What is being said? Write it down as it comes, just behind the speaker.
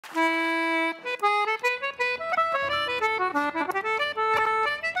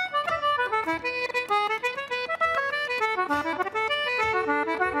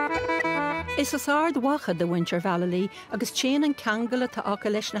Is as ard wacha de Muintir Vallely agus chéan an cangala tá aca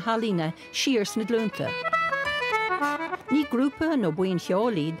leis na halína siars na glúnta. Ní grúpa nó buin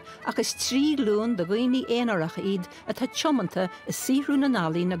cheoil iad agus trí lún de ghaoine éanaach iad a tá tiomanta is sihrú na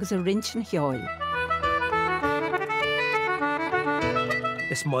nálín agus a roinnt an cheoil.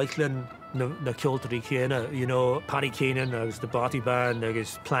 Is Michaelin na ceoltarí chéana, you know, Paddy Keenan agus the Botty Band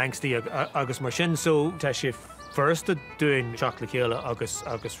agus Planksty agus mar sin, so tá sé first doing chocolate ceoil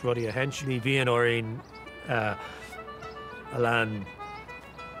agus ruddy a hench. Ní bhíon oirín a lán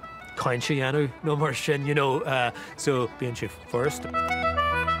cainse dhéanú nó mar sin, you know, so bíonn sé first.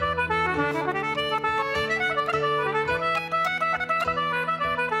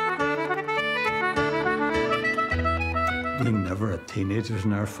 Being never a teenagers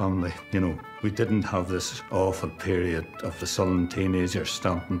in our family, you know, we didn't have this awful period of the sullen teenager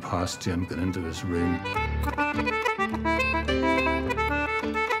stamping past you and going into his room.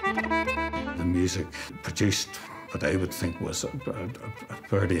 The music produced what I would think was a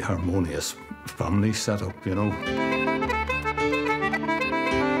fairly harmonious family setup, you know.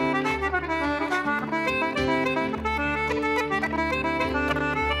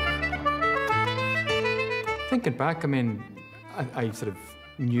 Thinking back, I mean, I sort of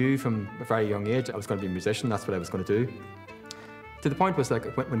knew from a very young age I was going to be a musician. That's what I was going to do. To the point was like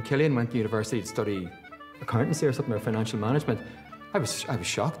when Cillian went to university to study accountancy or something, or financial management, I was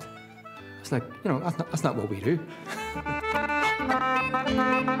shocked. I was like, you know, that's not what we do.